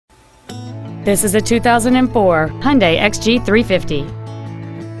This is a 2004 Hyundai XG 350.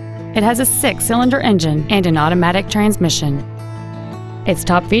 It has a 6-cylinder engine and an automatic transmission. Its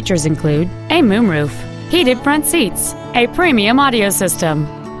top features include a moonroof, heated front seats, a premium audio system,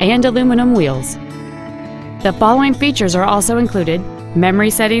 and aluminum wheels. The following features are also included: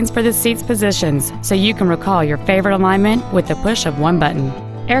 memory settings for the seat's positions so you can recall your favorite alignment with the push of one button,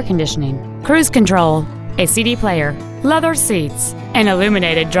 air conditioning, cruise control, a CD player, leather seats, an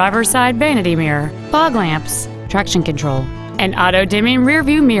illuminated driver's side vanity mirror, fog lamps, traction control, an auto-dimming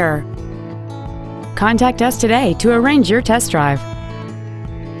rearview mirror. Contact us today to arrange your test drive.